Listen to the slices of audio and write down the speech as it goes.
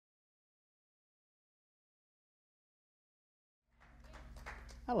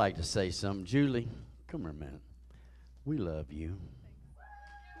I like to say something. Julie, come here a minute. We love you.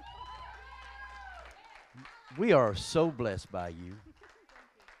 We are so blessed by you.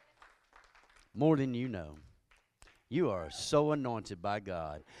 More than you know. You are so anointed by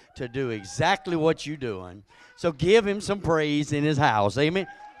God to do exactly what you're doing. So give him some praise in his house. Amen.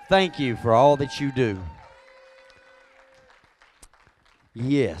 Thank you for all that you do.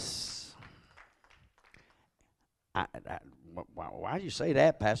 Yes. Why do you say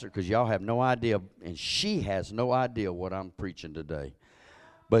that, Pastor? Because y'all have no idea, and she has no idea what I'm preaching today.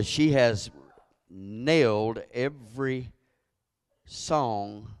 But she has nailed every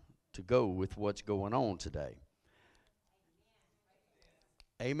song to go with what's going on today.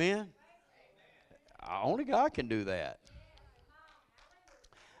 Amen? Only God can do that.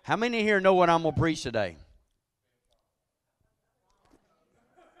 How many here know what I'm going to preach today?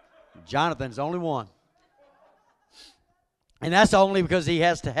 Jonathan's the only one. And that's only because he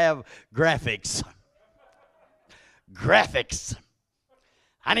has to have graphics. Graphics.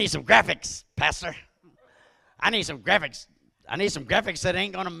 I need some graphics, Pastor. I need some graphics. I need some graphics that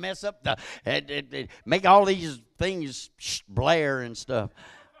ain't going to mess up make all these things blare and stuff.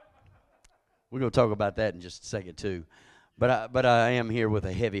 We're going to talk about that in just a second, too. But I am here with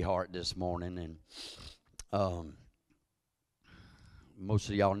a heavy heart this morning. And most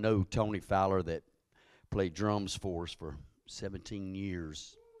of y'all know Tony Fowler that played drums for us for 17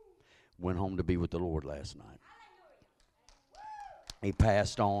 years. Went home to be with the Lord last night. He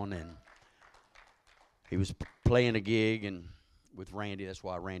passed on, and he was playing a gig and with Randy. That's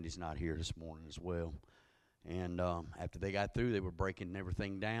why Randy's not here this morning as well. And after they got through, they were breaking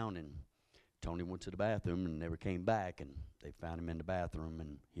everything down, and Tony went to the bathroom and never came back, and they found him in the bathroom,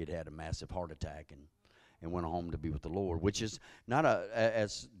 and he had a massive heart attack and went home to be with the Lord, which is not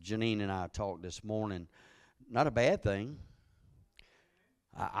as Janine and I talked this morning, not a bad thing.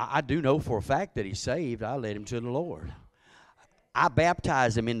 I do know for a fact that he's saved. I led him to the Lord. I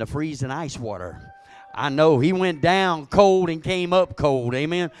baptized him in the freezing ice water. I know he went down cold and came up cold.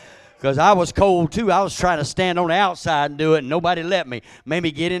 Amen. Because I was cold too. I was trying to stand on the outside and do it, and nobody let me. Made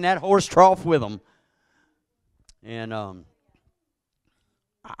me get in that horse trough with them. And I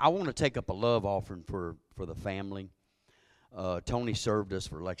want to take up a love offering for the family. Tony served us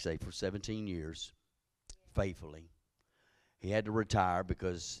for, like I say, for 17 years, faithfully. He had to retire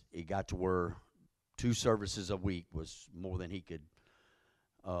because he got to where 2 services a week was more than he could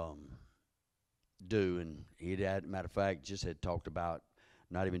do. And he had, matter of fact, just had talked about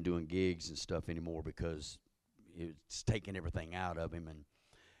not even doing gigs and stuff anymore because it's taking everything out of him.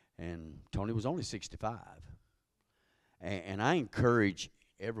 And Tony was only 65. And I encourage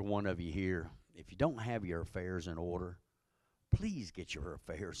every one of you here, if you don't have your affairs in order, please get your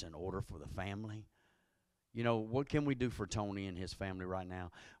affairs in order for the family. You know, what can we do for Tony and his family right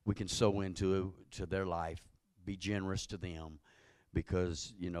now? We can sow into their life, be generous to them,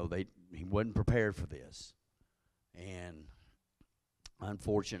 because, you know, he wasn't prepared for this. And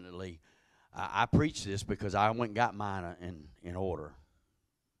unfortunately, I preach this because I went and got mine in order.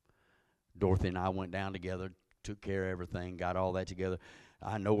 Dorothy and I went down together, took care of everything, got all that together.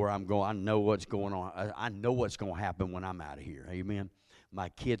 I know where I'm going. I know what's going on. I know what's going to happen when I'm out of here. Amen. My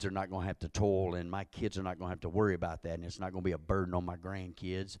kids are not going to have to toil, and my kids are not going to have to worry about that, and it's not going to be a burden on my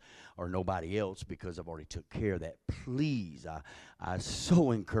grandkids or nobody else because I've already took care of that. Please, I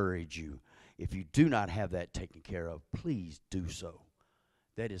so encourage you, if you do not have that taken care of, please do so.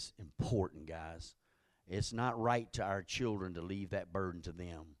 That is important, guys. It's not right to our children to leave that burden to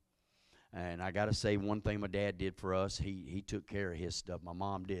them. And I got to say, one thing my dad did for us, he took care of his stuff. My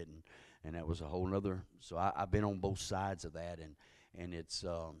mom didn't, and that was a whole nother. So I've been on both sides of that, and it's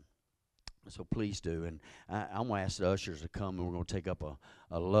so please do. And I'm going to ask the ushers to come, and we're going to take up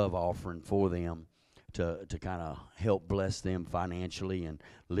a love offering for them to kind of help bless them financially and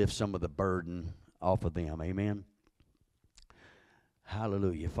lift some of the burden off of them. Amen.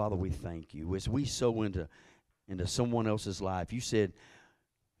 Hallelujah. Father, we thank you. As we sow into someone else's life, you said,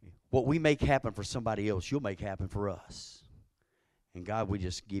 what we make happen for somebody else, you'll make happen for us. And God, we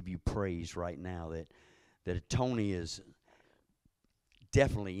just give you praise right now that Tony is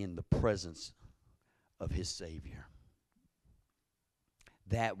definitely in the presence of his Savior.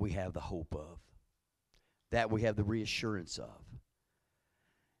 That we have the hope of. That we have the reassurance of.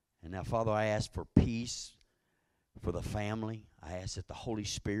 And now, Father, I ask for peace for the family. I ask that the Holy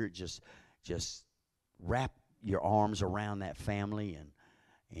Spirit just wrap your arms around that family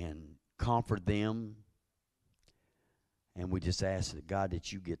and comfort them. And we just ask that, God,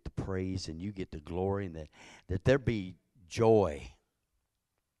 that you get the praise and you get the glory, and that there be joy.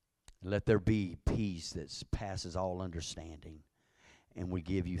 Let there be peace that passes all understanding. and we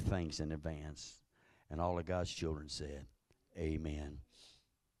give you thanks in advance. And all of God's children said, amen.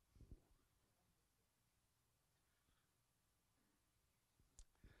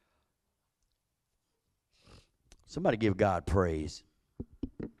 Somebody give God praise.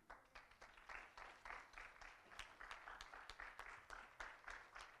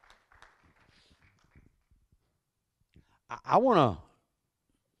 I want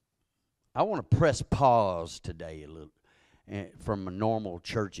to press pause today a little from a normal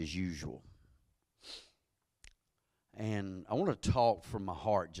church as usual. And I want to talk from my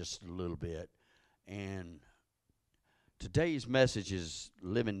heart just a little bit. And today's message is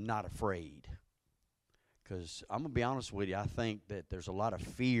living not afraid. Because I'm going to be honest with you, I think that there's a lot of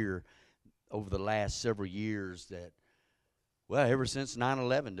fear over the last several years that, well, ever since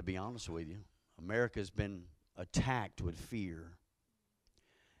 9/11, to be honest with you, America's been attacked with fear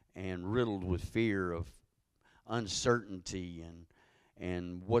and riddled with fear of uncertainty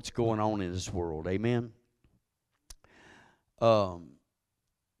and what's going on in this world. Amen. I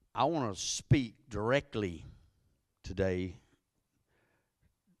want to speak directly today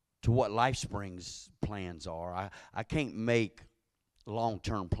to what LifeSpring's plans are. I can't make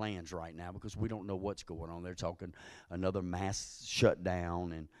long-term plans right now because we don't know what's going on. They're talking another mass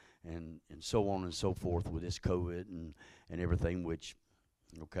shutdown and so on and so forth with this COVID and everything, which,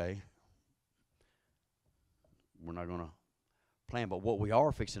 okay, we're not going to plan. But what we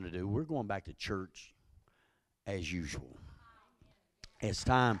are fixing to do, we're going back to church as usual. It's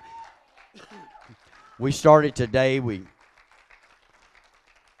time. We started today. We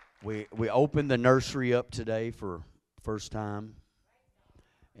opened the nursery up today for first time,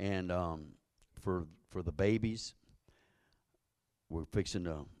 and for the babies. We're fixing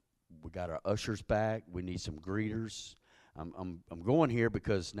to. We got our ushers back. We need some greeters. I'm going here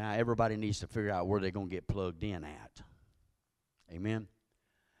because now everybody needs to figure out where they're going to get plugged in at. Amen.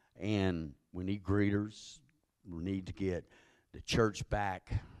 And we need greeters. We need to get the church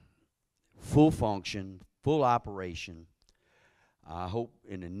back full function, full operation. I hope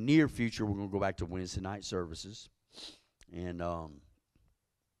in the near future we're going to go back to Wednesday night services. And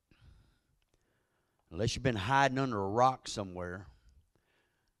unless you've been hiding under a rock somewhere,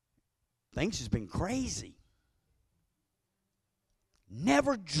 things has been crazy.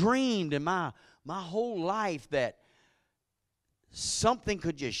 Never dreamed in my whole life that something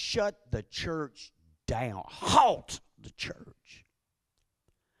could just shut the church down, halt the church.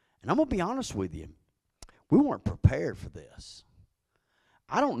 And I'm going to be honest with you, we weren't prepared for this.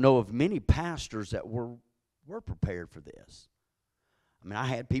 I don't know of many pastors that were prepared for this. I mean, I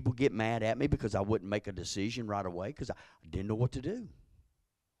had people get mad at me because I wouldn't make a decision right away because I didn't know what to do.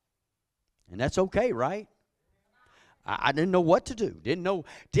 And that's okay, right? I didn't know what to do. Didn't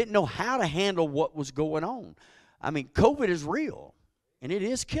know how to handle what was going on. I mean, COVID is real, and it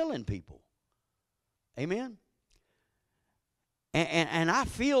is killing people. Amen? And I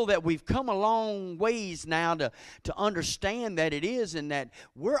feel that we've come a long ways now to understand that it is, and that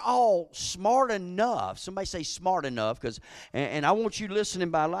we're all smart enough. Somebody say smart enough, and I want you listening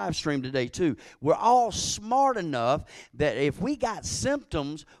by live stream today too. We're all smart enough that if we got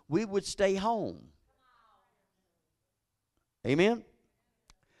symptoms, we would stay home. Amen?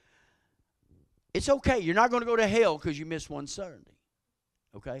 It's okay. You're not going to go to hell because you missed one Sunday.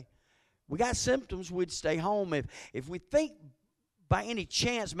 Okay? We got symptoms, we'd stay home. If we think by any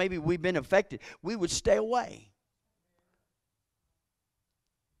chance maybe we've been affected, we would stay away.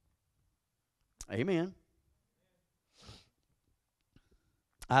 Amen.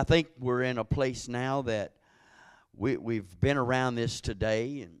 I think we're in a place now that we've been around this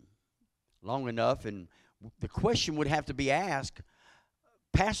today and long enough, and the question would have to be asked,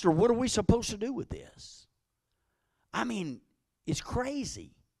 Pastor, what are we supposed to do with this? I mean, it's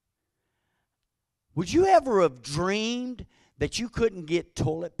crazy. Would you ever have dreamed that you couldn't get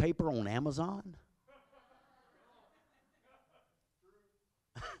toilet paper on Amazon?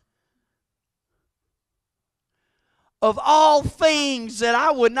 Of all things that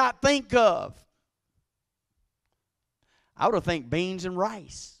I would not think of, I would have think beans and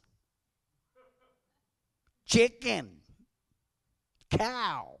rice, chicken,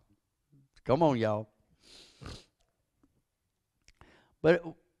 cow. Come on, y'all. But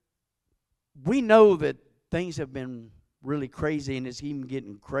we know that things have been really crazy, and it's even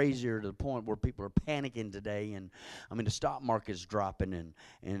getting crazier to the point where people are panicking today. And I mean, the stock market's dropping,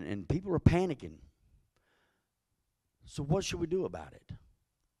 and people are panicking. So what should we do about it?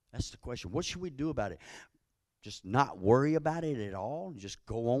 That's the question. What should we do about it? Just not worry about it at all and just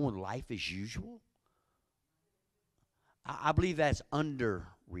go on with life as usual? I believe that's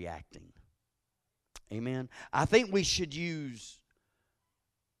underreacting. Amen. I think we should use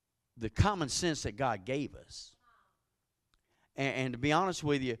the common sense that God gave us. And to be honest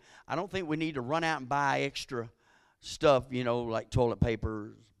with you, I don't think we need to run out and buy extra stuff, you know, like toilet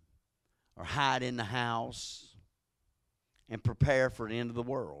paper, or hide in the house and prepare for the end of the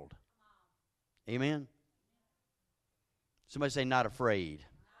world. Amen? Somebody say, not afraid.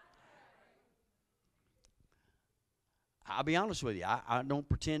 I'll be honest with you. I don't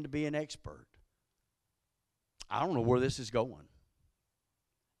pretend to be an expert. I don't know where this is going.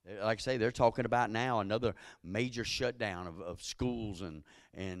 Like I say, they're talking about now another major shutdown of schools and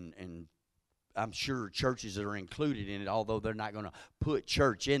I'm sure churches that are included in it, although they're not going to put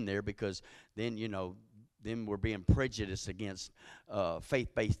church in there because then, you know, then we're being prejudiced against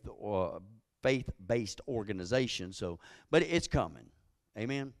faith-based organizations. So, but it's coming.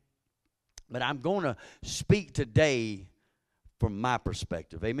 Amen? But I'm going to speak today from my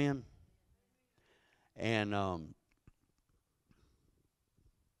perspective. Amen? And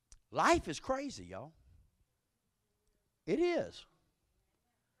life is crazy, y'all. It is.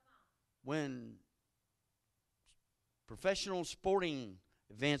 When professional sporting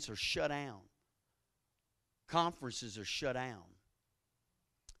events are shut down, conferences are shut down,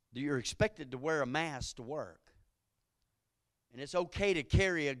 you're expected to wear a mask to work. And it's okay to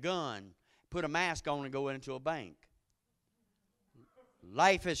carry a gun, put a mask on, and go into a bank.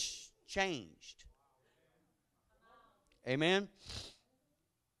 Life has changed. Amen?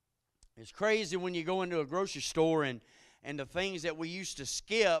 It's crazy when you go into a grocery store and the things that we used to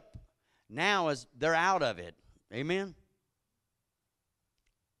skip, now they're out of it. Amen?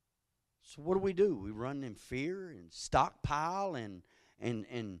 So what do? We run in fear and stockpile and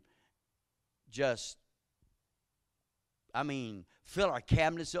just, fill our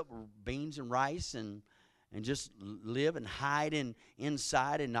cabinets up with beans and rice and just live and hide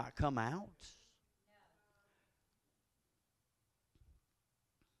inside and not come out.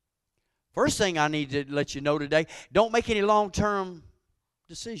 First thing I need to let you know today, don't make any long-term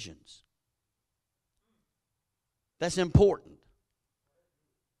decisions. That's important.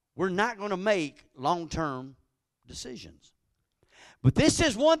 We're not going to make long-term decisions. But this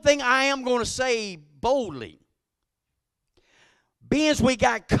is one thing I am going to say boldly. Being as we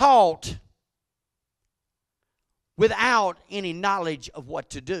got caught without any knowledge of what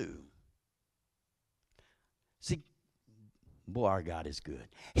to do. See, boy, our God is good.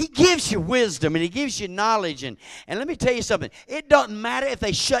 He gives you wisdom and He gives you knowledge. And let me tell you something. It doesn't matter if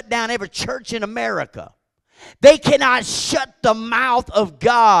they shut down every church in America. They cannot shut the mouth of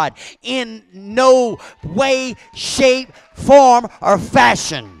God in no way, shape, form, or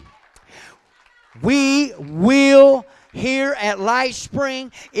fashion. We will, here at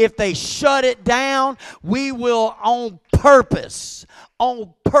LifeSpring, if they shut it down, we will on purpose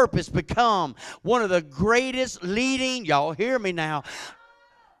become one of the greatest leading, y'all hear me now,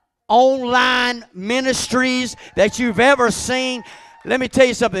 online ministries that you've ever seen. Let me tell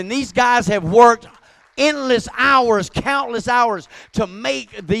you something. These guys have worked endless hours, countless hours to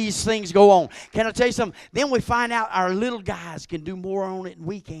make these things go on. Can I tell you something? Then we find out our little guys can do more on it than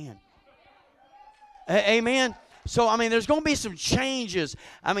we can. Amen? So, there's going to be some changes.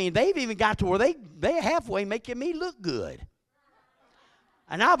 They've even got to where they halfway making me look good.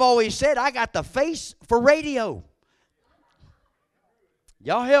 And I've always said I got the face for radio.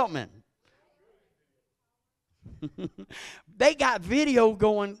 Y'all help me. They got video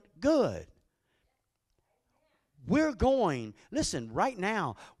going good. Listen, right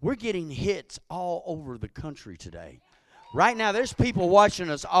now, we're getting hits all over the country today. Right now, there's people watching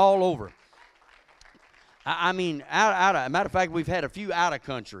us all over. Matter of fact, we've had a few out of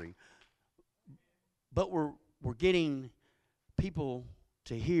country. But we're getting people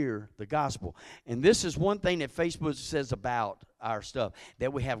to hear the gospel. And this is one thing that Facebook says about our stuff,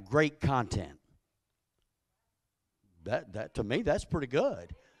 that we have great content. That to me, that's pretty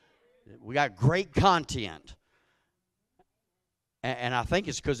good. We got great content. And I think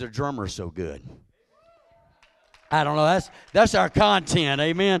it's because their drummer's so good. I don't know. That's our content.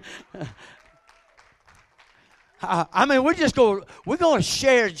 Amen. We're going to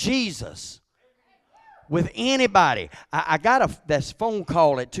share Jesus with anybody. I got this phone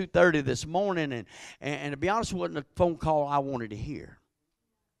call at 2:30 this morning, and to be honest, it wasn't a phone call I wanted to hear.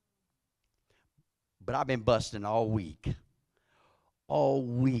 But I've been busting all week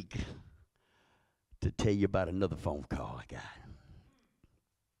to tell you about another phone call I got.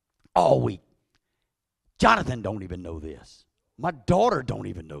 All week. Jonathan don't even know this. My daughter don't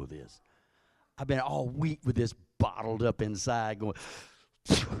even know this. I've been all week with this bottled up inside going,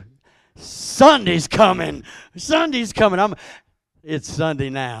 Sunday's coming. Sunday's coming. It's Sunday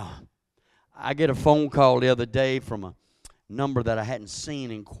now. I get a phone call the other day from a number that I hadn't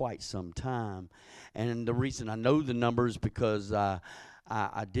seen in quite some time. And the reason I know the number is because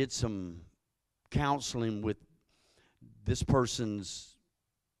I did some counseling with this person's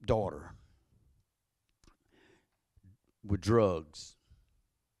daughter with drugs.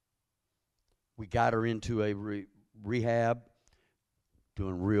 We got her into a rehab,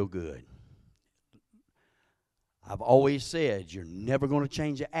 doing real good. I've always said you're never going to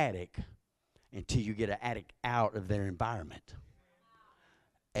change an addict until you get an addict out of their environment.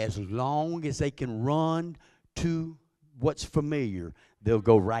 As long as they can run to what's familiar, they'll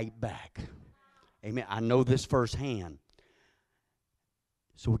go right back. Amen. I know this firsthand.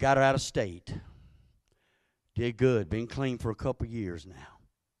 So we got her out of state. Did good. Been clean for a couple years now.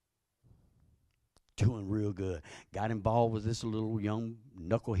 Doing real good. Got involved with this little young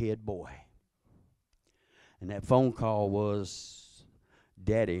knucklehead boy. And that phone call was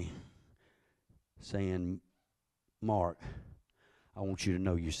Daddy saying, Mark, I want you to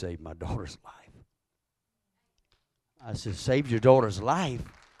know you saved my daughter's life. I said, saved your daughter's life?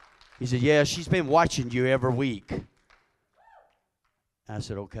 He said, yeah, she's been watching you every week. I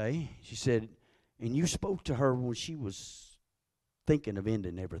said, okay. She said, and you spoke to her when she was thinking of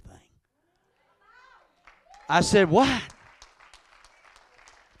ending everything. I said, what?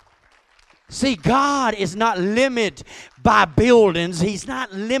 See, God is not limited by buildings. He's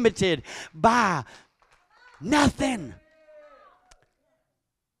not limited by nothing.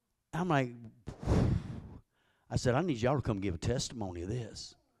 I'm like, I said, I need y'all to come give a testimony of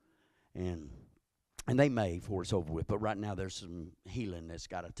this. And they may before it's over with. But right now there's some healing that's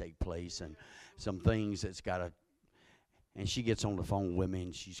got to take place and some things that's got to. And she gets on the phone with me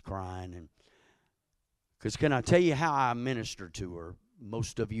and she's crying. And because can I tell you how I ministered to her?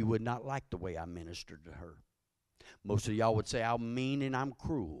 Most of you would not like the way I ministered to her. Most of y'all would say I'm mean and I'm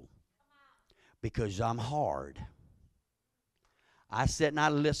cruel because I'm hard. I sat and I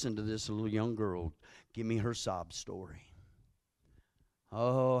listened to this little young girl give me her sob story.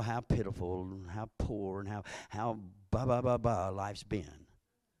 Oh, how pitiful, and how poor, and how life's been.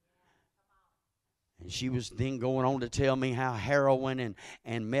 And she was then going on to tell me how heroin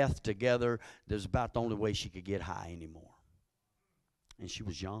and meth together, there's about the only way she could get high anymore. And she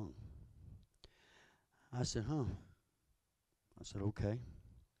was young. I said, huh. I said, okay.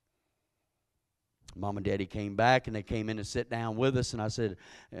 Mom and Daddy came back, and they came in and sat down with us, and I said,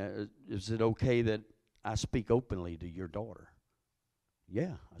 is it okay that I speak openly to your daughter?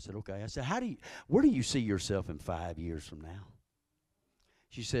 Yeah. I said, okay. I said, where do you see yourself in 5 years from now?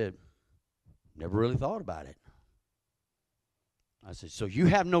 She said, never really thought about it. I said, so you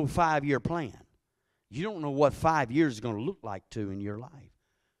have no 5-year plan? You don't know what 5 years is going to look like, too, in your life?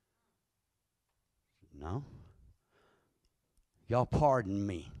 No. Y'all pardon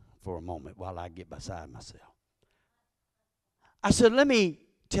me for a moment while I get beside myself. I said, let me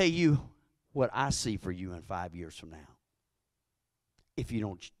tell you what I see for you in 5 years from now. If you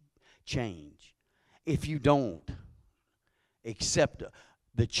don't change. If you don't accept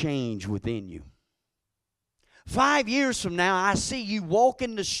the change within you. 5 years from now, I see you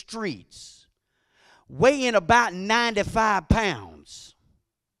walking the streets weighing about 95 pounds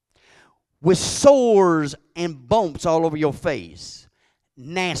with sores and bumps all over your face.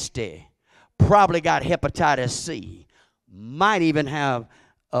 Nasty. Probably got hepatitis C. Might even have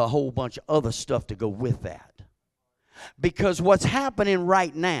a whole bunch of other stuff to go with that. Because what's happening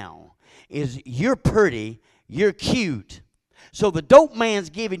right now is you're pretty, you're cute. So the dope man's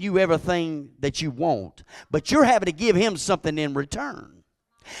giving you everything that you want, but you're having to give him something in return.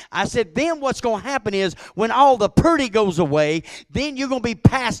 I said, then what's going to happen is when all the pretty goes away, then you're going to be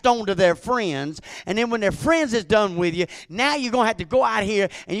passed on to their friends. And then when their friends is done with you, now you're going to have to go out here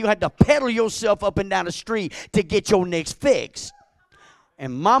and you have to pedal yourself up and down the street to get your next fix.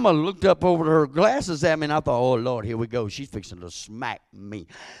 And Mama looked up over her glasses at me, and I thought, oh, Lord, here we go. She's fixing to smack me.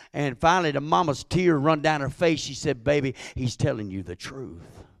 And finally, the mama's tear run down her face. She said, baby, he's telling you the truth.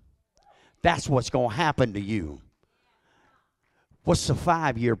 That's what's going to happen to you. What's the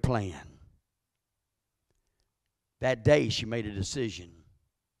 5-year plan? That day, she made a decision.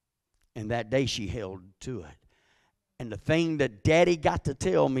 And that day, she held to it. And the thing that Daddy got to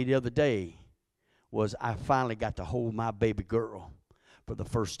tell me the other day was I finally got to hold my baby girl for the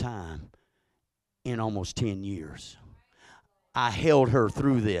first time in almost 10 years. I held her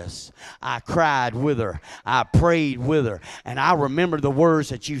through this. I cried with her. I prayed with her. And I remember the words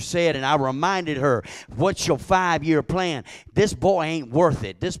that you said, and I reminded her, what's your 5-year plan? This boy ain't worth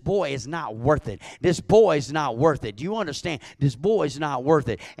it. This boy is not worth it. This boy is not worth it. Do you understand? This boy is not worth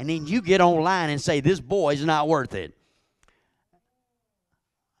it. And then you get online and say, this boy is not worth it.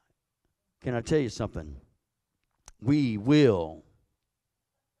 Can I tell you something? we will,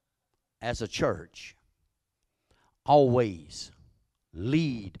 as a church, always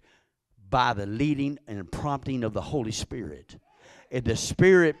lead by the leading and prompting of the Holy Spirit. If the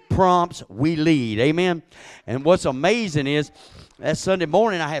Spirit prompts, we lead. Amen. And what's amazing is that Sunday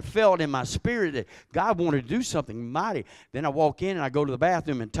morning I had felt in my spirit that God wanted to do something mighty. Then I walk in and I go to the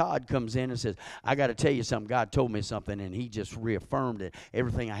bathroom and Todd comes in and says, I got to tell you something. God told me something, and he just reaffirmed it.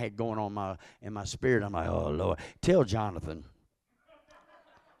 Everything I had going on in my spirit. I'm like, oh, Lord. Tell Jonathan.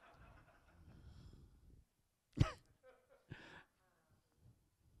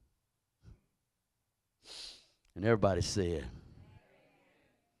 And everybody said.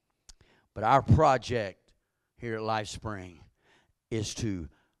 But our project here at Life Spring is to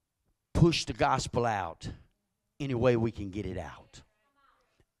push the gospel out any way we can get it out.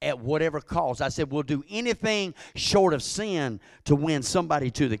 At whatever cost. I said we'll do anything short of sin to win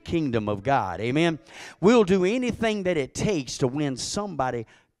somebody to the kingdom of God. Amen? We'll do anything that it takes to win somebody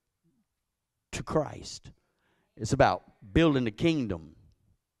to Christ. It's about building the kingdom.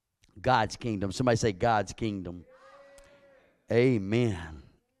 God's kingdom. Somebody say God's kingdom. Amen.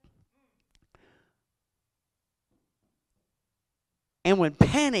 And when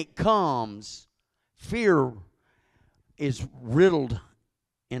panic comes, fear is riddled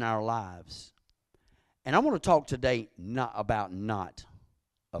in our lives. And I want to talk today about not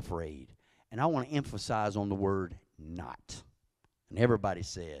afraid. And I want to emphasize on the word not. And everybody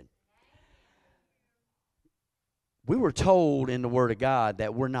said. We were told in the Word of God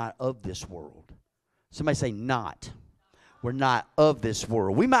that we're not of this world. Somebody say not. We're not of this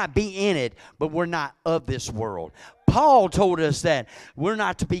world. We might be in it, but we're not of this world. Paul told us that we're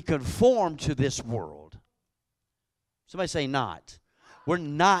not to be conformed to this world. Somebody say not. We're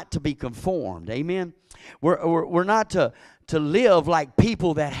not to be conformed. Amen. We're not to live like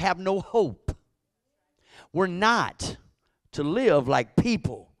people that have no hope. We're not to live like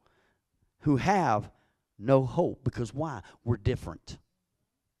people who have no hope. Because why? We're different.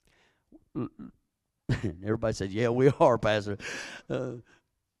 Everybody says, yeah, we are, Pastor.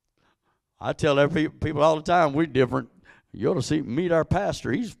 I tell people all the time, we're different. You ought to meet our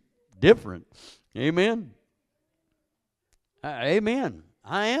pastor. He's different. Amen. Amen.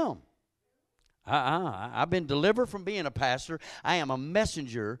 I am. I've been delivered from being a pastor. I am a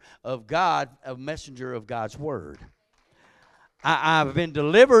messenger of God, a messenger of God's word. I've been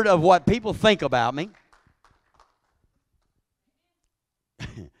delivered of what people think about me.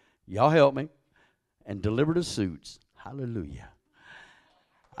 Y'all help me. And delivered of suits. Hallelujah.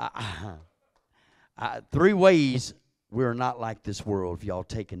 3 ways we're not like this world, if y'all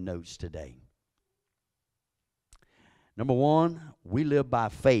taking notes today. Number 1, we live by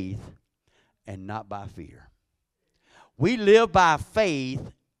faith and not by fear. We live by faith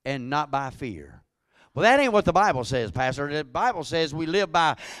and not by fear. Well, that ain't what the Bible says, Pastor. The Bible says we live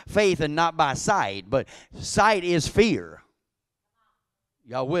by faith and not by sight. But sight is fear.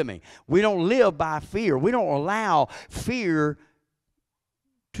 Y'all with me? We don't live by fear. We don't allow fear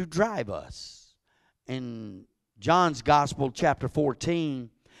to drive us. In John's Gospel, chapter 14,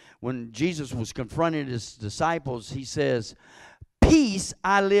 when Jesus was confronting his disciples, he says, peace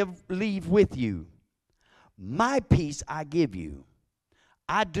I leave with you. My peace I give you.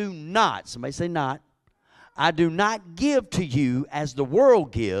 I do not, somebody say not, I do not give to you as the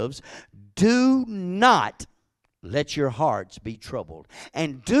world gives. Do not let your hearts be troubled.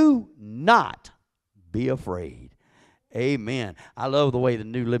 And do not be afraid. Amen. I love the way the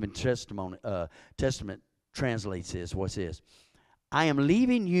New Living Testament translates this. What's this? I am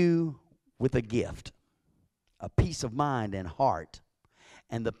leaving you with a gift, a peace of mind and heart.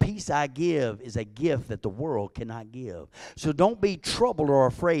 And the peace I give is a gift that the world cannot give. So don't be troubled or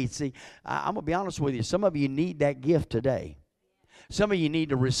afraid. See, I'm going to be honest with you. Some of you need that gift today. Some of you need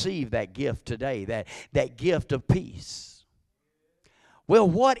to receive that gift today, that gift of peace. Well,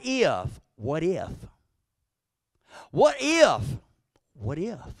 what if? What if? What if?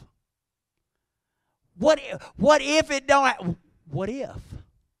 What if? What if it don't? What if?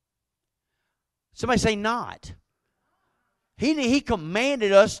 Somebody say not. He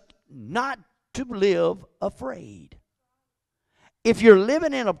commanded us not to live afraid. If you're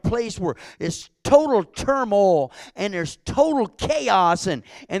living in a place where it's total turmoil and there's total chaos and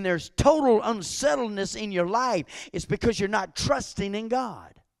there's total unsettledness in your life, it's because you're not trusting in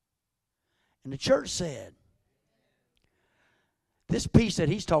God. And the church said, this peace that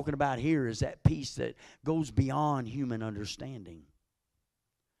he's talking about here is that peace that goes beyond human understanding.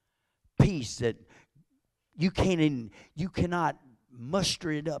 Peace that you cannot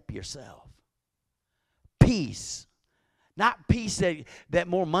muster it up yourself. Peace. Not peace that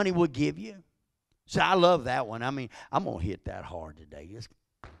more money will give you. So I love that one. I mean, I'm going to hit that hard today.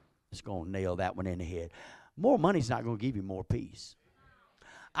 It's going to nail that one in the head. More money's not going to give you more peace.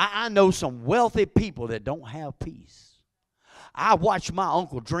 I know some wealthy people that don't have peace. I watched my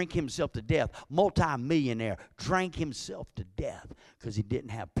uncle drink himself to death, multi-millionaire, drank himself to death because he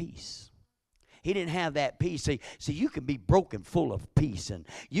didn't have peace. He didn't have that peace. See, you can be broken full of peace, and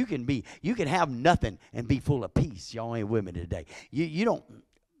you can have nothing and be full of peace. Y'all ain't with me today. You don't.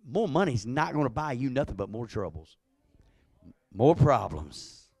 More money's not going to buy you nothing but more troubles, more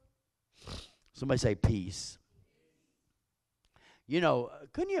problems. Somebody say peace. You know,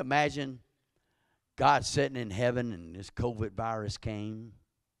 couldn't you imagine God sitting in heaven and this COVID virus came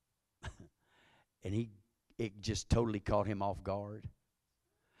and it just totally caught him off guard?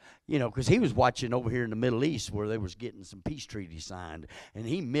 You know, because he was watching over here in the Middle East where they was getting some peace treaties signed, and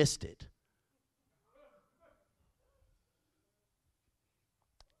he missed it.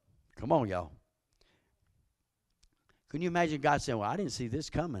 Come on, y'all. Can you imagine God saying, well, I didn't see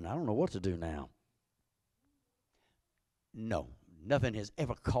this coming. I don't know what to do now. No, nothing has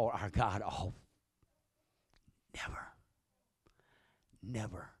ever caught our God off.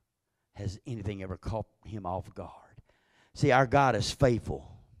 Never has anything ever caught him off guard. See, our God is faithful.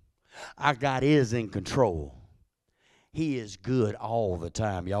 Our God is in control. He is good all the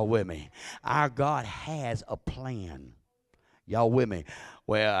time. Y'all with me? Our God has a plan. Y'all with me?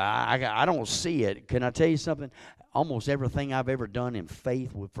 Well, I don't see it. Can I tell you something? Almost everything I've ever done in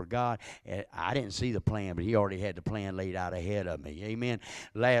faith for God, I didn't see the plan, but he already had the plan laid out ahead of me. Amen.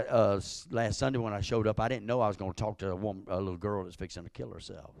 Last Sunday when I showed up, I didn't know I was going to talk to a little girl that's fixing to kill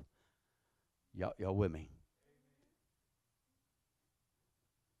herself. Y'all with me?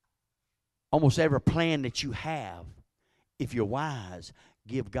 Almost every plan that you have, if you're wise,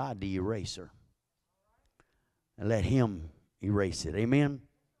 give God the eraser and let him erase it. Amen.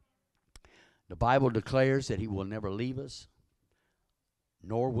 The Bible declares that he will never leave us,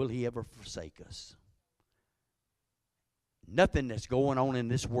 nor will he ever forsake us. Nothing that's going on in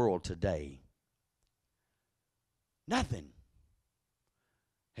this world today, nothing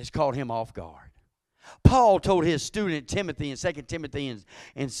has caught him off guard. Paul told his student Timothy in 2 Timothy in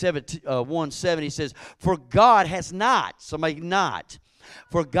 1:7, he says, for God has not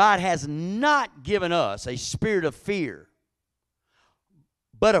given us a spirit of fear,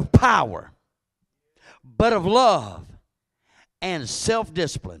 but of power, but of love and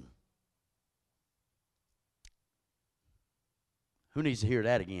self-discipline. Who needs to hear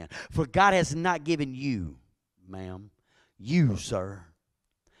that again? For God has not given you, ma'am, you, sir,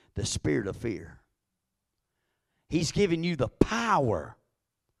 the spirit of fear. He's given you the power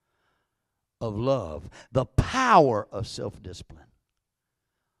of love, the power of self-discipline.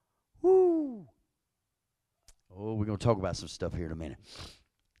 Woo! Oh, we're going to talk about some stuff here in a minute.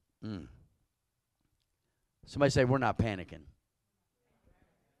 Somebody say, we're not panicking.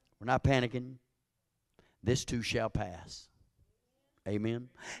 We're not panicking. This too shall pass. Amen.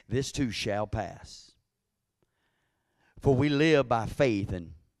 This too shall pass. For we live by faith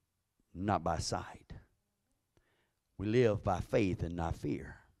and not by sight. We live by faith and not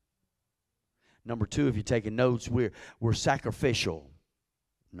fear. Number 2, if you're taking notes, we're sacrificial,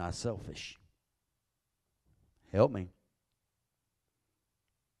 not selfish. Help me.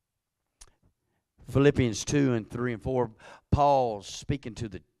 Philippians 2 and 3 and 4, Paul's speaking to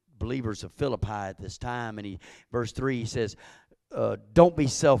the believers of Philippi at this time, and verse 3, he says, don't be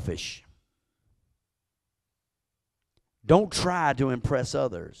selfish. Don't try to impress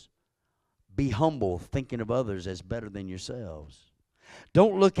others. Be humble, thinking of others as better than yourselves.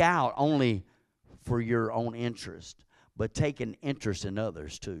 Don't look out only for your own interest, but take an interest in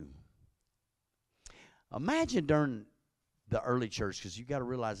others too. Imagine during the early church, because you got to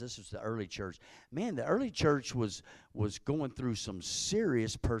realize this was the early church. Man, the early church was going through some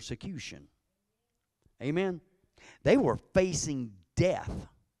serious persecution. Amen. They were facing death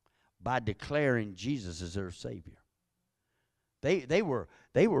by declaring Jesus as their Savior. They were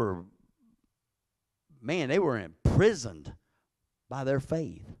imprisoned by their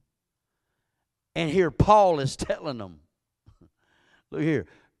faith. And here Paul is telling them, look here,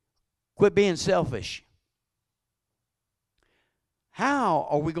 quit being selfish. How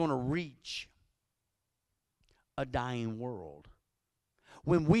are we going to reach a dying world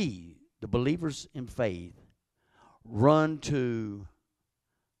when we, the believers in faith, run to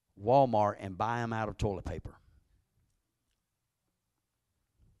Walmart and buy them out of toilet paper?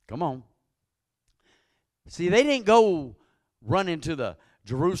 Come on. See, they didn't go run into the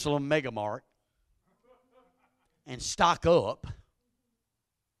Jerusalem Mega Mart and stock up.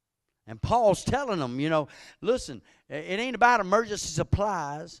 And Paul's telling them, listen, it ain't about emergency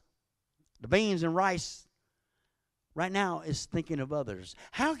supplies. The beans and rice right now is thinking of others.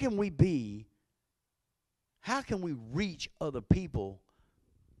 How can we reach other people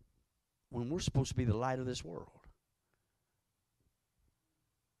when we're supposed to be the light of this world?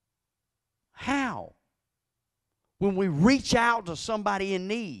 How? When we reach out to somebody in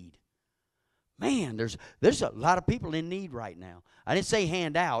need. Man, there's a lot of people in need right now. I didn't say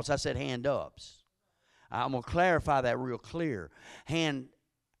handouts, I said hand-ups. I'm going to clarify that real clear.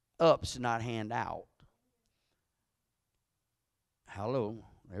 Hand-ups, not hand-out. Hello,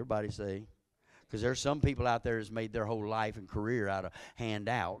 everybody say. Because there's some people out there that's made their whole life and career out of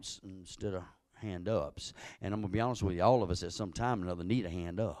handouts instead of hand-ups. And I'm going to be honest with you, all of us at some time or another need a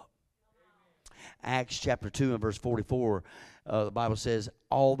hand up. Acts chapter 2 and verse 44, the Bible says,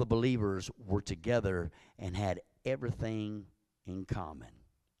 all the believers were together and had everything in common.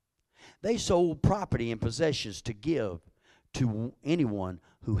 They sold property and possessions to give to anyone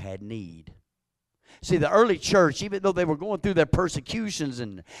who had need. See, the early church, even though they were going through their persecutions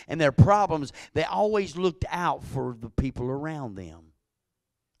and their problems, they always looked out for the people around them.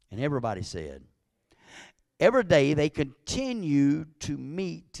 And everybody said, every day they continued to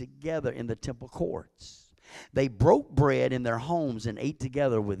meet together in the temple courts. They broke bread in their homes and ate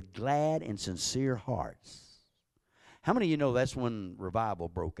together with glad and sincere hearts. How many of you know that's when revival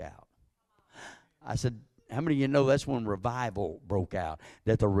broke out? I said, how many of you know that's when revival broke out?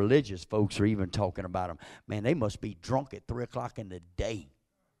 That the religious folks are even talking about them. Man, they must be drunk at 3 o'clock in the day.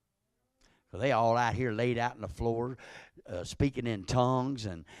 So they all out here laid out on the floor, speaking in tongues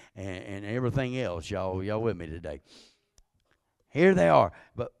and everything else. Y'all with me today? Here they are.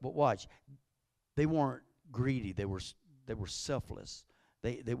 But watch. They weren't greedy. They were selfless.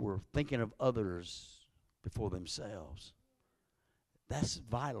 They were thinking of others before themselves. That's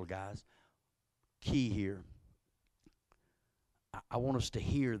vital, guys. Key here. I want us to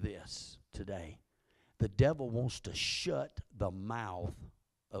hear this today. The devil wants to shut the mouth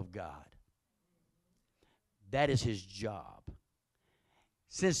of God. That is his job.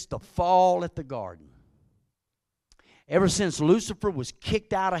 Since the fall at the garden, ever since Lucifer was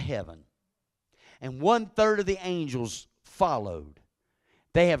kicked out of heaven and 1/3 of the angels followed,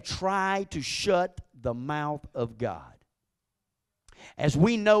 they have tried to shut the mouth of God. As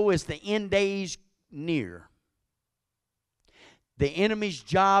we know, as the end days near, the enemy's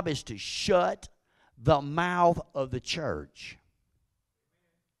job is to shut the mouth of the church.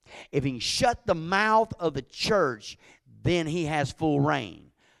 If he can shut the mouth of the church, then he has full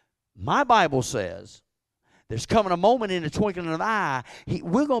reign. My Bible says there's coming a moment in the twinkling of an eye,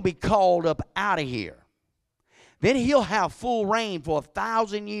 we're going to be called up out of here. Then he'll have full reign for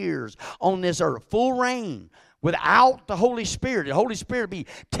 1,000 years on this earth. Full reign without the Holy Spirit. The Holy Spirit will be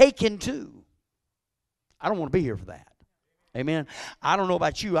taken too. I don't want to be here for that. Amen. I don't know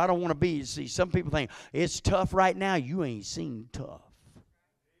about you. I don't want to be. See, some people think it's tough right now. You ain't seen tough.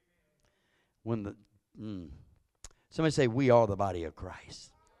 Somebody say, we are the body of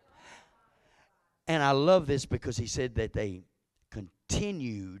Christ. And I love this because he said that they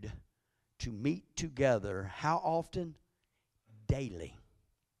continued to meet together. How often? Daily.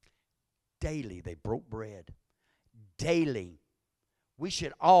 Daily. They broke bread. Daily. We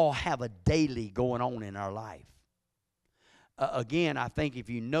should all have a daily going on in our life. Again, I think if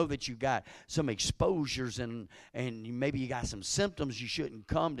you know that you got some exposures and maybe you got some symptoms, you shouldn't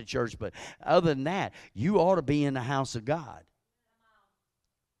come to church. But other than that, you ought to be in the house of God.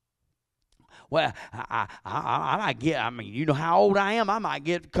 Well, I might get, you know how old I am, I might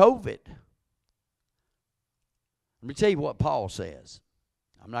get COVID. Let me tell you what Paul says.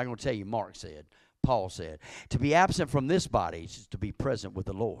 I'm not going to tell you Mark said. Paul said, to be absent from this body is to be present with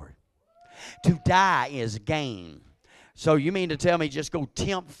the Lord. To die is gain. So you mean to tell me just go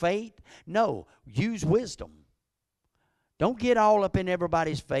tempt fate? No, use wisdom. Don't get all up in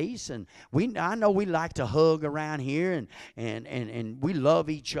everybody's face. And I know we like to hug around here and we love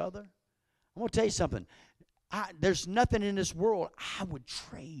each other. I'm going to tell you something. There's nothing in this world I would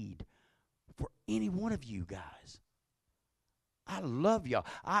trade for any one of you guys. I love y'all.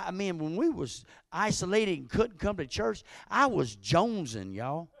 I mean, when we was isolated and couldn't come to church, I was jonesing,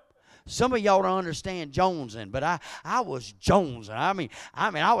 y'all. Some of y'all don't understand jonesing, but I was jonesing. I mean,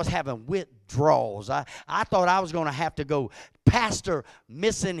 I was having withdrawals. I thought I was going to have to go pastor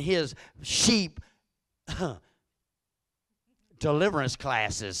missing his sheep deliverance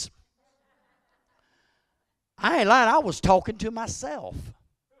classes. I ain't lying. I was talking to myself.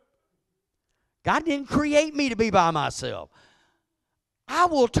 God didn't create me to be by myself. I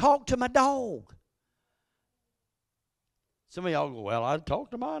will talk to my dog. Some of y'all go, well, I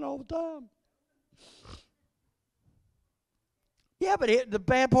talk to mine all the time. Yeah, but the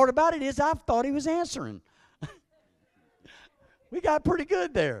bad part about it is I thought he was answering. We got pretty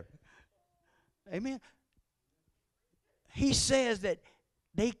good there. Amen. He says that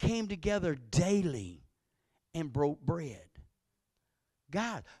they came together daily and broke bread.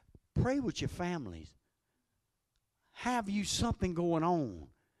 God, pray with your families. Have you something going on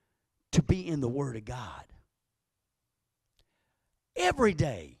to be in the Word of God? Every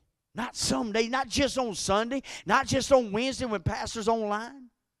day. Not some day, not just on Sunday, not just on Wednesday when pastor's online.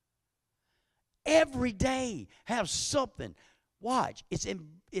 Every day have something. Watch,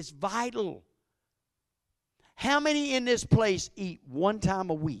 it's vital. How many in this place eat one time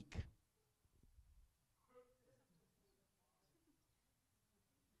a week?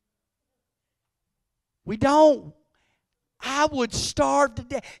 We don't. I would starve to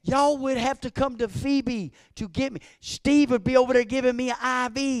death. Y'all would have to come to Phoebe to get me. Steve would be over there giving me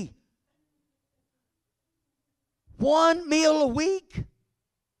an IV. One meal a week?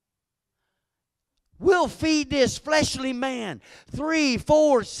 We'll feed this fleshly man 3,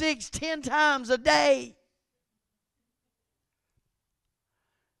 4, 6, 10 times a day.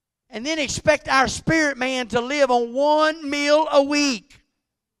 And then expect our spirit man to live on one meal a week.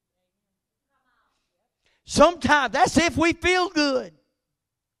 Sometimes that's if we feel good.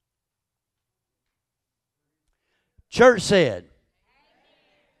 Church said.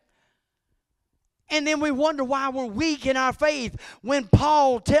 And then we wonder why we're weak in our faith when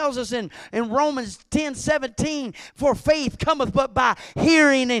Paul tells us in Romans 10:17, for faith cometh but by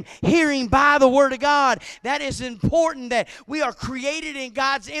hearing, and hearing by the word of God. That is important, that we are created in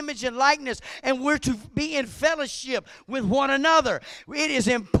God's image and likeness, and we're to be in fellowship with one another. It is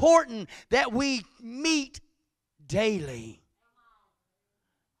important that we meet daily.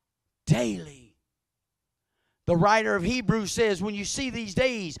 Daily. The writer of Hebrews says, when you see these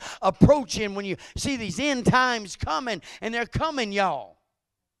days approaching, when you see these end times coming, and they're coming, y'all.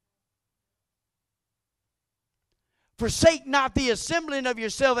 Forsake not the assembling of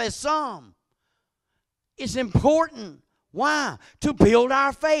yourself as some. It's important. Why? To build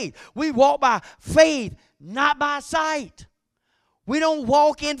our faith. We walk by faith, not by sight. We don't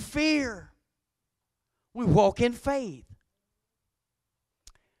walk in fear. We walk in faith.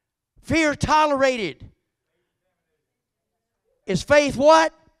 Fear tolerated. Is faith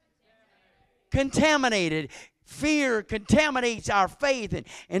what? Contaminated. Fear contaminates our faith.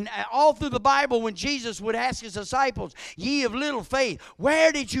 And all through the Bible, when Jesus would ask his disciples, ye of little faith,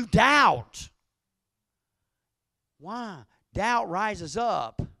 where did you doubt? Why? Doubt rises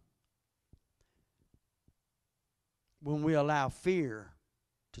up when we allow fear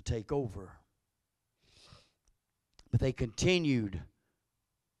to take over. But they continued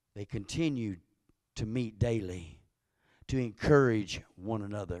to meet daily, to encourage one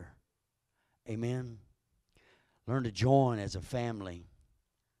another. Amen. Learn to join as a family,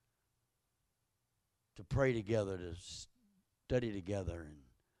 to pray together, to study together,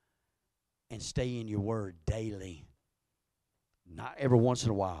 and stay in your word daily. Not every once in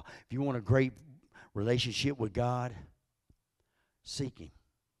a while. If you want a great relationship with God, seek him.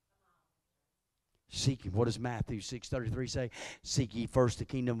 Seek him. What does Matthew 6:33 say? Seek ye first the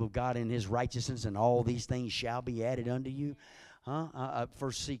kingdom of God and his righteousness, and all these things shall be added unto you.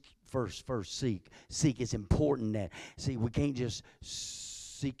 First seek. Seek. It's important that, see, we can't just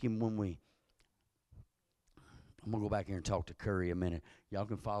seek him when we. I'm going to go back here and talk to Curry a minute. Y'all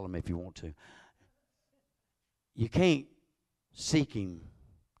can follow me if you want to. You can't seek him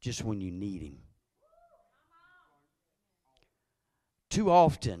just when you need him. Too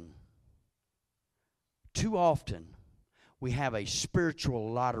often, we have a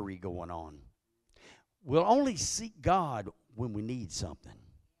spiritual lottery going on. We'll only seek God when we need something.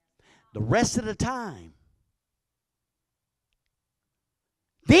 The rest of the time,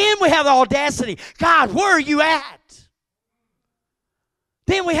 then we have the audacity. God, where are you at?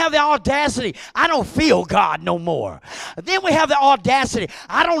 Then we have the audacity. I don't feel God no more. Then we have the audacity.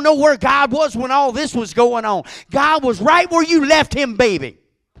 I don't know where God was when all this was going on. God was right where you left him, baby.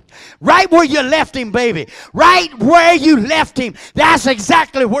 Right where you left him, baby. Right where you left him. That's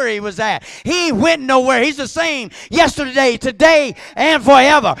exactly where he was at. He went nowhere. He's the same yesterday, today, and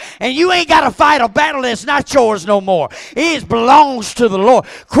forever. And you ain't got to fight a battle that's not yours no more. It belongs to the Lord.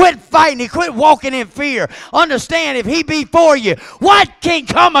 Quit fighting. Quit walking in fear. Understand, if he be for you, what can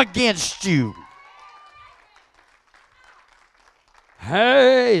come against you?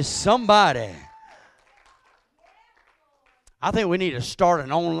 Hey, somebody. I think we need to start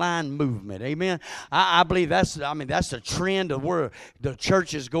an online movement. Amen. I believe that's the trend of where the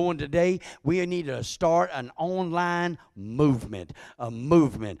church is going today. We need to start an online movement. A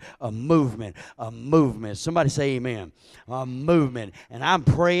movement. A movement. A movement. Somebody say amen. A movement. And I'm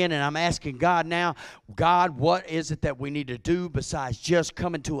praying and I'm asking God now, God, what is it that we need to do besides just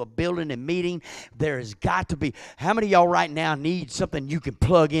coming to a building and meeting? There has got to be. How many of y'all right now need something you can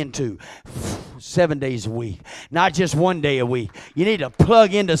plug into 7 days a week? Not just one day a week. You need to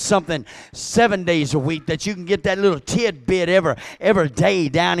plug into something 7 days a week that you can get that little tidbit every day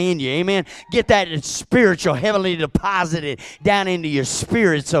down in you. Amen. Get that spiritual, heavenly deposited down into your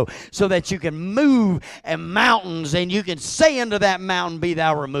spirit so that you can move mountains and you can say unto that mountain, be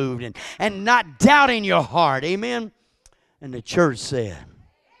thou removed, and not doubt in your heart. Amen. And the church said,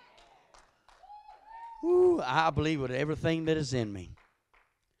 ooh, I believe with everything that is in me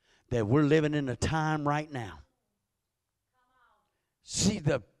that we're living in a time right now. See,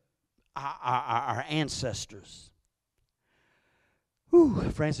 our ancestors. Whew,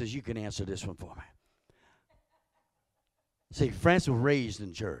 Francis, you can answer this one for me. See, Francis was raised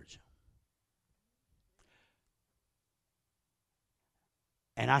in church.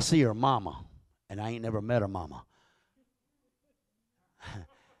 And I see her mama, and I ain't never met her mama.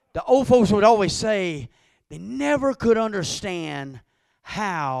 The old folks would always say they never could understand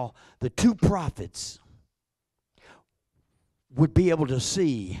how the two prophets would be able to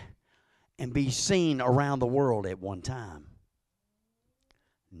see and be seen around the world at one time.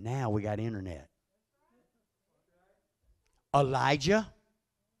 Now we got internet. Elijah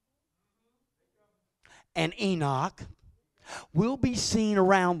and Enoch will be seen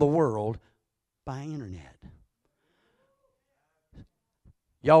around the world by internet.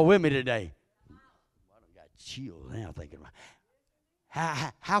 Y'all with me today? I got chills now thinking about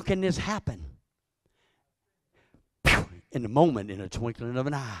how can this happen? In the moment, in a twinkling of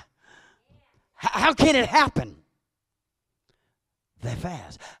an eye. How can it happen that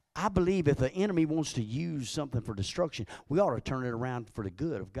fast? I believe if the enemy wants to use something for destruction, we ought to turn it around for the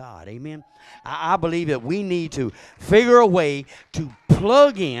good of God. Amen? I believe that we need to figure a way to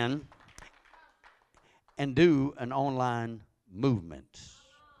plug in and do an online movement.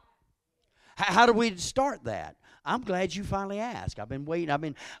 How do we start that? I'm glad you finally asked. I've been waiting. I've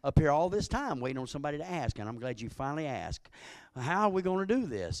been up here all this time waiting on somebody to ask, and I'm glad you finally asked. How are we going to do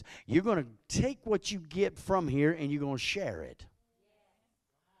this? You're going to take what you get from here, and you're going to share it.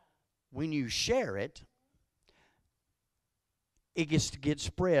 When you share it, it gets to get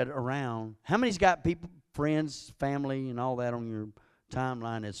spread around. How many's got people, friends, family, and all that on your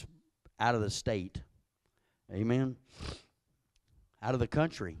timeline that's out of the state? Amen? Out of the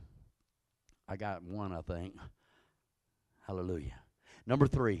country. I got one, I think. Hallelujah. Number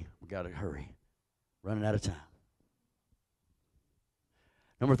 3, we got to hurry. Running out of time.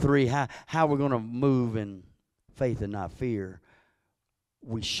 Number 3, how we're going to move in faith and not fear.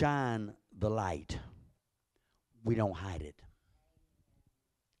 We shine the light. We don't hide it.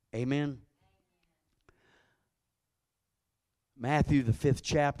 Amen. Matthew, the 5th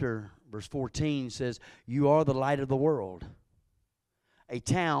chapter, verse 14 says, you are the light of the world. A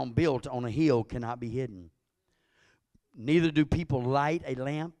town built on a hill cannot be hidden. Neither do people light a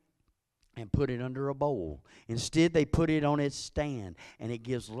lamp and put it under a bowl. Instead, they put it on its stand, and it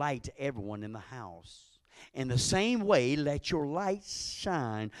gives light to everyone in the house. In the same way, let your light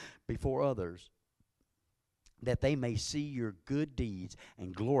shine before others, that they may see your good deeds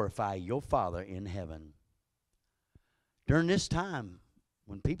and glorify your Father in heaven. During this time,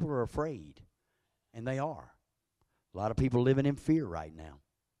 when people are afraid, and they are, a lot of people living in fear right now.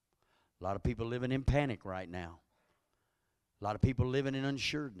 A lot of people living in panic right now. A lot of people living in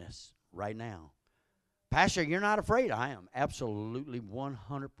unsureness right now. Pastor, you're not afraid? I am absolutely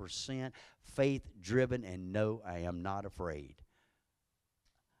 100% faith-driven, and no, I am not afraid.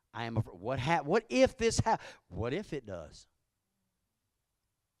 I am afraid. What if this happens? What if it does?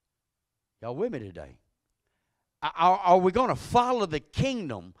 Y'all with me today? Are we going to follow the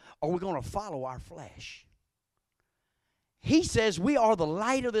kingdom, or are we going to follow our flesh? He says we are the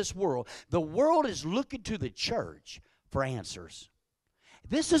light of this world. The world is looking to the church for answers.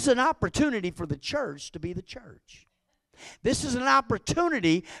 This is an opportunity for the church to be the church. This is an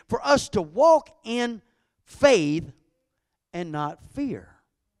opportunity for us to walk in faith and not fear.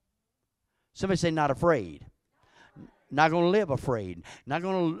 Somebody say not afraid. Not going to live afraid. Not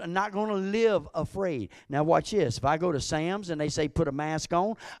going to live afraid. Now watch this. If I go to Sam's and they say put a mask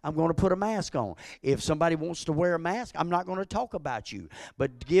on, I'm going to put a mask on. If somebody wants to wear a mask, I'm not going to talk about you.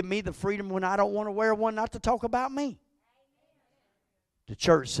 But give me the freedom when I don't want to wear one not to talk about me. The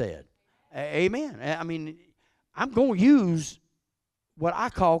church said. Amen. I mean, I'm going to use what I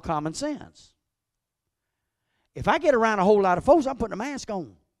call common sense. If I get around a whole lot of folks, I'm putting a mask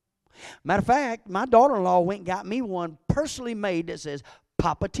on. Matter of fact, my daughter-in-law went and got me one personally made that says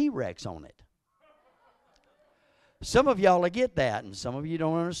Papa T-Rex on it. Some of y'all will get that, and some of you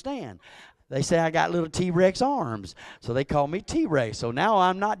don't understand. They say I got little T-Rex arms, so they call me T-Rex. So now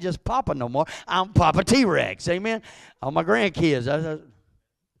I'm not just Papa no more. I'm Papa T-Rex. Amen? All my grandkids.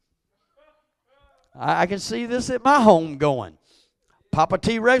 I can see this at my home going. Papa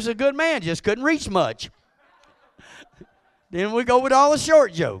T-Rex is a good man, just couldn't reach much. Then we go with all the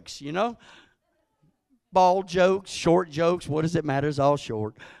short jokes, you know. Bald jokes, short jokes, what does it matter? It's all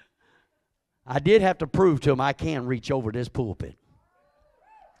short. I did have to prove to him I can reach over this pulpit.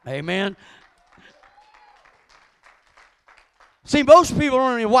 Amen. See, most people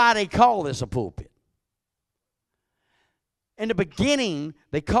don't know why they call this a pulpit. In the beginning,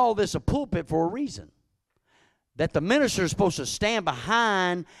 they call this a pulpit for a reason. That the minister is supposed to stand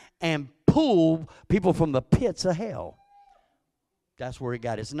behind and pull people from the pits of hell. That's where it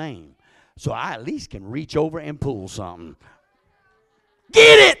got its name. So I at least can reach over and pull something.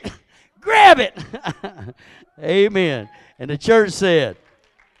 Get it! Grab it! Amen. And the church said,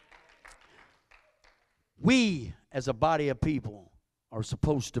 we as a body of people are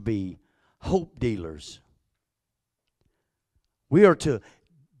supposed to be hope dealers. We are to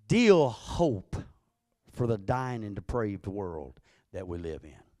deal hope for the dying and depraved world that we live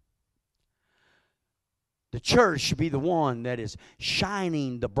in. The church should be the one that is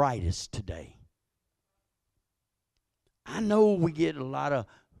shining the brightest today. I know we get a lot of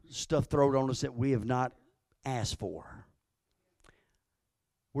stuff thrown on us that we have not asked for.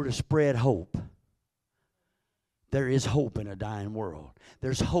 We're to spread hope. There is hope in a dying world.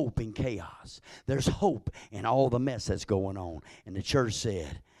 There's hope in chaos. There's hope in all the mess that's going on. And the church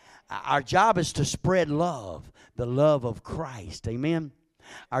said, our job is to spread love, the love of Christ. Amen?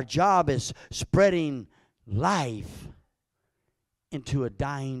 Our job is spreading life into a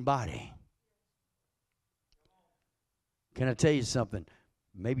dying body. Can I tell you something?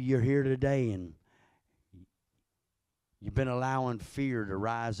 Maybe you're here today and you've been allowing fear to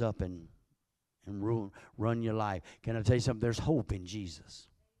rise up and run your life. Can I tell you something? There's hope in Jesus.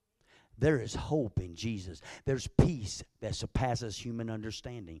 There is hope in Jesus. There's peace that surpasses human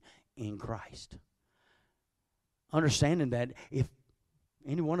understanding in Christ. Understanding that if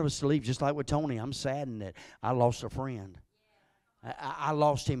any one of us to leave, just like with Tony, I'm saddened that I lost a friend. I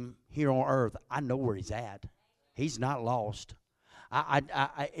lost him here on earth. I know where he's at. He's not lost.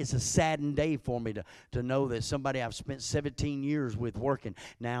 It's a saddened day for me to know that somebody I've spent 17 years with working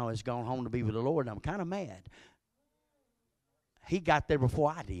now has gone home to be with the Lord, and I'm kind of mad. He got there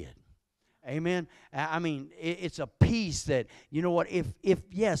before I did. Amen. I mean, it's a peace that, you know what, if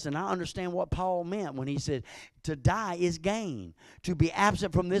yes, and I understand what Paul meant when he said to die is gain. To be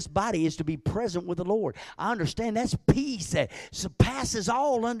absent from this body is to be present with the Lord. I understand that's peace that surpasses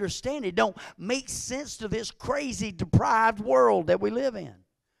all understanding. It don't make sense to this crazy, deprived world that we live in.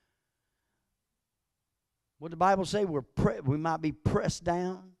 What the Bible say? We might be pressed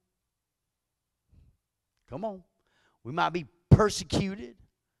down. Come on. We might be persecuted.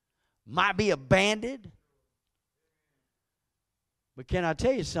 Might be abandoned. But can I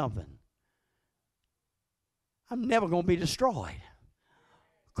tell you something? I'm never going to be destroyed.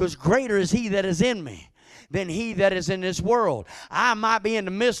 Because greater is he that is in me than he that is in this world. I might be in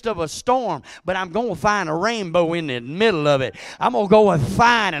the midst of a storm, but I'm going to find a rainbow in the middle of it. I'm going to go and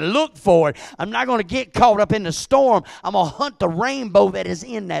find and look for it. I'm not going to get caught up in the storm. I'm going to hunt the rainbow that is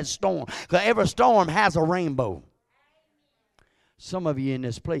in that storm. Because every storm has a rainbow. Some of you in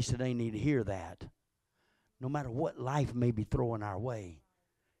this place today need to hear that. No matter what life may be throwing our way.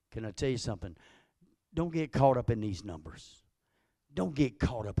 Can I tell you something? Don't get caught up in these numbers. Don't get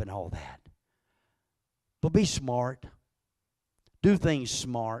caught up in all that. But be smart. Do things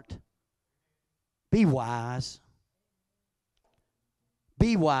smart. Be wise.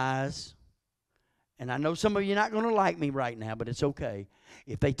 Be wise. And I know some of you are not going to like me right now, but it's okay.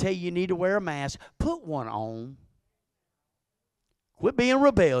 If they tell you need to wear a mask, put one on. Quit being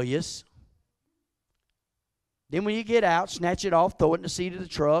rebellious. Then when you get out, snatch it off, throw it in the seat of the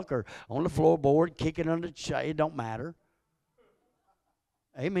truck or on the floorboard, kick it under the chair. It don't matter.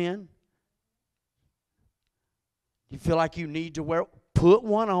 Amen. You feel like you need to wear, put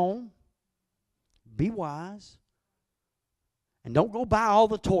one on. Be wise. And don't go buy all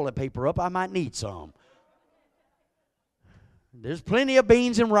the toilet paper up. I might need some. There's plenty of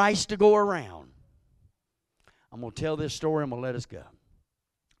beans and rice to go around. I'm going to tell this story. I'm going to let us go.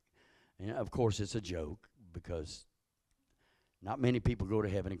 And of course, it's a joke because Not many people go to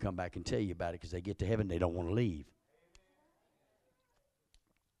heaven and come back and tell you about it because they get to heaven, they don't want to leave.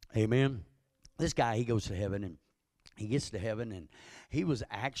 Amen. This guy, he goes to heaven, and he gets to heaven, and he was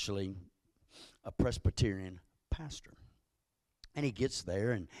actually a Presbyterian pastor. And he gets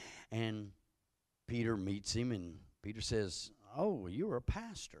there, and Peter meets him, and Peter says, "Oh, you're a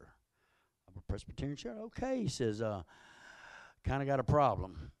pastor of a Presbyterian church? Okay." He says, "Kind of got a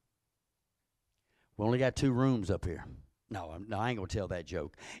problem. We only got 2 rooms up here." No, I ain't going to tell that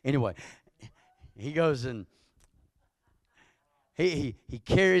joke. Anyway, he goes and he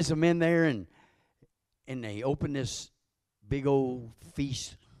carries them in there, and they open this big old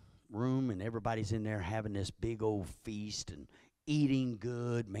feast room, and everybody's in there having this big old feast and eating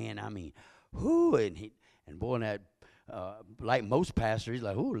good. Man, I mean, whoo, and boy, that like most pastors, he's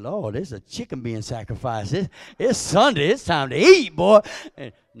like, "Oh Lord, there's a chicken being sacrificed. It's Sunday. It's time to eat, boy."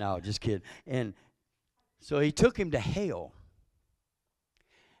 And, no, just kidding. And so he took him to hell.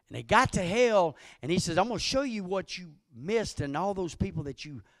 And they got to hell, and he says, "I'm going to show you what you missed, and all those people that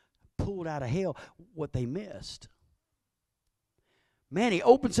you pulled out of hell, what they missed." Man, he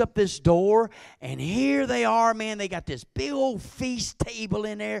opens up this door, and here they are, man. They got this big old feast table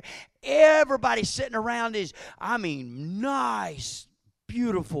in there. Everybody sitting around this, I mean, nice,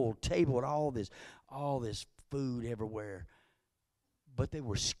 beautiful table with all this food everywhere. But they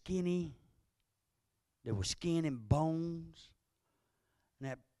were skinny. They were skin and bones. And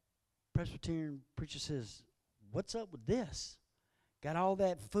that Presbyterian preacher says, "What's up with this? Got all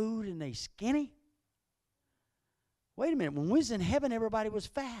that food and they skinny?" Wait a minute, when we was in heaven, everybody was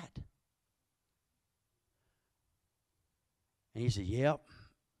fat. And he said, "Yep."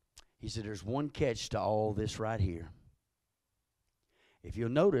 He said, "There's one catch to all this right here. If you'll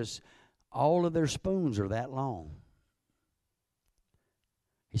notice, all of their spoons are that long."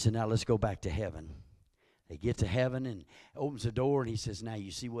 He said, "Now let's go back to heaven." They get to heaven and opens the door, and he says, "Now you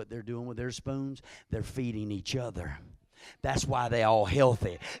see what they're doing with their spoons? They're feeding each other. That's why they all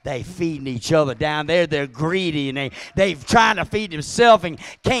healthy. They feeding each other. Down there, they're greedy, and they trying to feed themselves and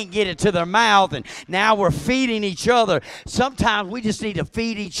can't get it to their mouth, and now we're feeding each other. Sometimes we just need to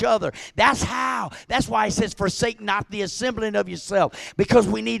feed each other. That's how. That's why he says, forsake not the assembling of yourself, because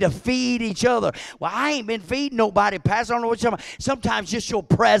we need to feed each other. Well, I ain't been feeding nobody, Pastor. I don't know what you're talking about. Sometimes just your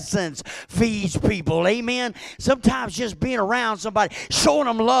presence feeds people. Amen. Sometimes just being around somebody, showing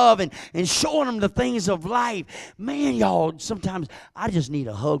them love and showing them the things of life. Man, y'all, sometimes I just need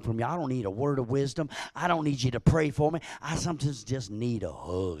a hug from you. I don't need a word of wisdom. I don't need you to pray for me. I sometimes just need a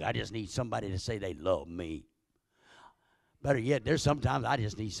hug. I just need somebody to say they love me. Better yet, there's sometimes I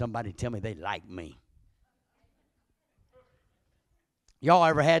just need somebody to tell me they like me. Y'all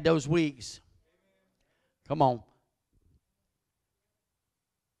ever had those weeks? Come on.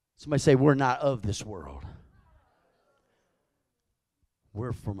 Somebody say, we're not of this world.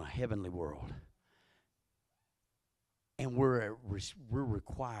 We're from a heavenly world. And we're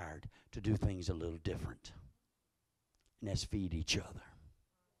required to do things a little different. And that's feed each other.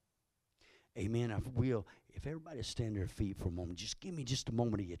 Amen. If everybody stand their feet for a moment, just give me just a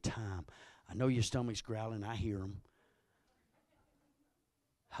moment of your time. I know your stomach's growling. I hear them.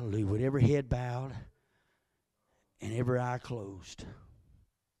 Hallelujah. With every head bowed and every eye closed.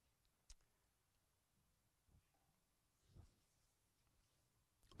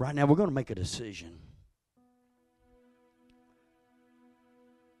 Right now, we're going to make a decision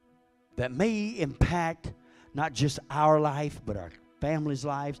that may impact not just our life, but our families'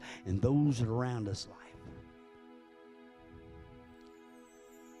 lives and those that are around us' life.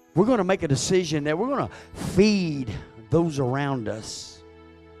 We're going to make a decision that we're going to feed those around us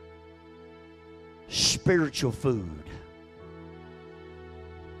spiritual food.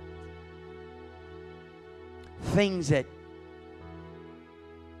 Things that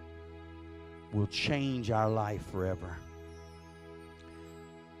will change our life forever.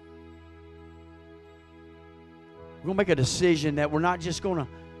 We're going to make a decision that we're not just going to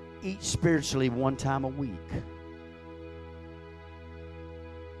eat spiritually one time a week.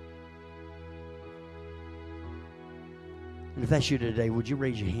 And if that's you today, would you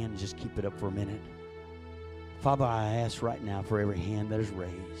raise your hand and just keep it up for a minute? Father, I ask right now for every hand that is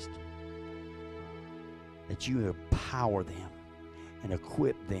raised, that you empower them and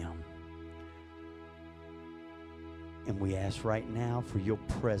equip them. And we ask right now for your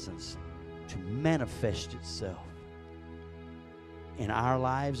presence to manifest itself in our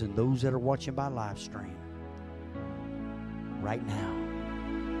lives and those that are watching by live stream. Right now,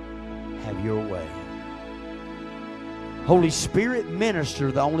 have your way. Holy Spirit,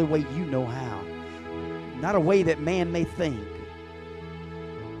 minister the only way you know how. Not a way that man may think.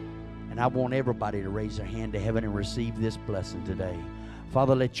 And I want everybody to raise their hand to heaven and receive this blessing today.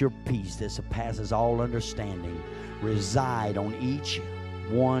 Father, let your peace that surpasses all understanding reside on each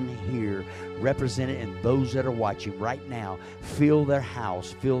one here represented, and those that are watching right now. Fill their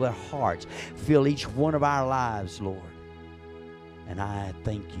house, fill their hearts, fill each one of our lives, Lord. And I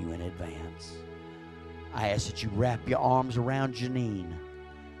thank you in advance. I ask that you wrap your arms around Janine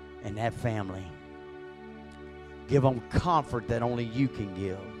and that family. Give them comfort that only you can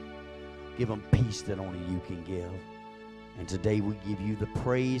give. Give them peace that only you can give. And today we give you the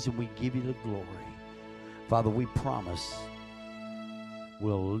praise and we give you the glory. Father, we promise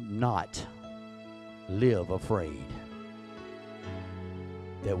we'll not live afraid,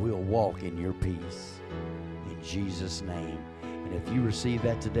 that we'll walk in your peace. In Jesus' name. And if you receive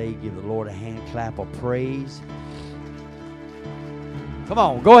that today, give the Lord a hand clap of praise. Come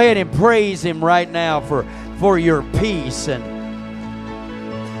on, go ahead and praise him right now for your peace, and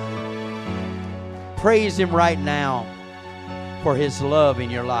praise him right now for his love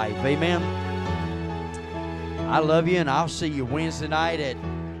in your life. Amen. I love you, and I'll see you Wednesday night at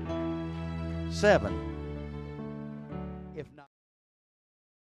 7.